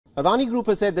Adani Group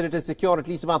has said that it has secured at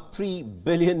least about $3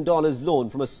 billion loan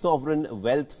from a sovereign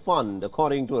wealth fund,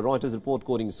 according to a Reuters report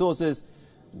quoting sources.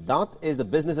 That is the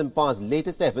business empire's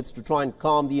latest efforts to try and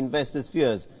calm the investors'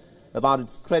 fears about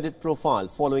its credit profile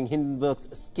following Hindenburg's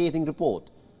scathing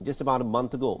report just about a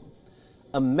month ago.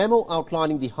 A memo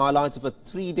outlining the highlights of a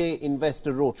three-day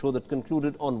investor roadshow that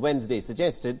concluded on Wednesday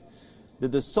suggested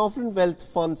that the sovereign wealth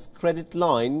fund's credit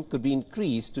line could be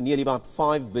increased to nearly about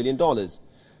 $5 billion.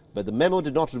 But the memo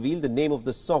did not reveal the name of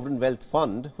the sovereign wealth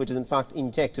fund, which has in fact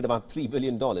injected about $3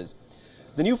 billion.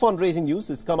 The new fundraising news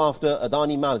has come after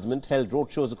Adani management held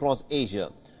roadshows across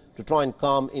Asia to try and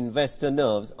calm investor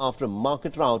nerves after a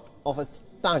market rout of a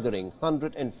staggering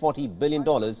 $140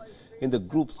 billion in the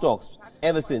group stocks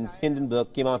ever since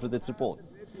Hindenburg came out with its report.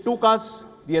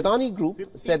 The Adani Group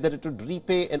said that it would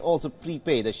repay and also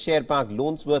prepay the share-backed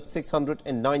loans worth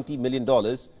 $690 million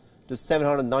to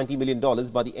 $790 million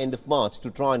by the end of March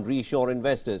to try and reassure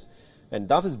investors. And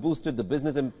that has boosted the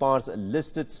business empire's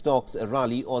listed stocks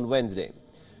rally on Wednesday.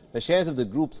 The shares of the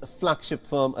group's flagship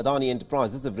firm Adani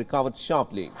Enterprises have recovered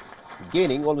sharply,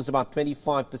 gaining almost about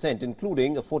 25%,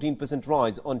 including a 14%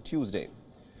 rise on Tuesday.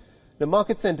 The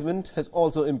market sentiment has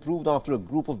also improved after a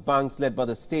group of banks led by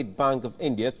the State Bank of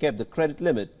India kept the credit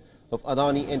limit of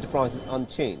Adani Enterprises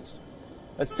unchanged.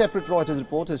 A separate Reuters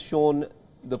report has shown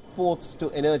the ports to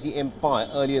energy empire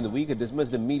earlier in the week had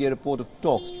dismissed a media report of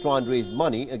talks to try and raise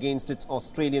money against its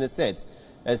Australian assets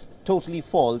as totally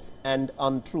false and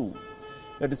untrue.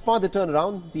 Now, despite the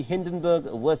turnaround, the Hindenburg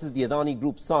versus the Adani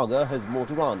Group saga has more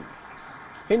to run.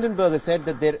 Hindenburg has said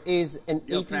that there is an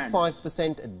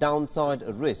 85% downside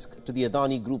risk to the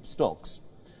Adani Group stocks.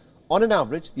 On an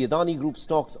average, the Adani Group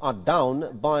stocks are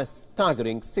down by a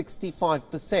staggering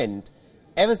 65%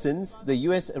 ever since the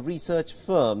US research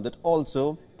firm that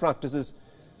also practices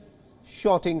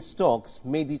shorting stocks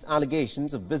made these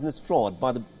allegations of business fraud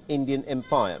by the Indian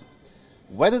empire.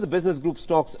 Whether the business group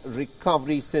stocks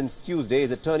recovery since Tuesday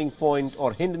is a turning point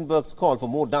or Hindenburg's call for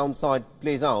more downside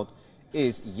plays out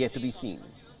is yet to be seen.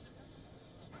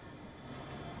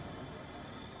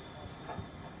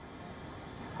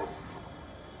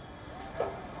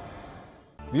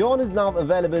 WION is now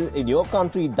available in your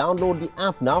country. Download the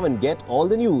app now and get all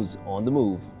the news on the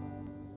move.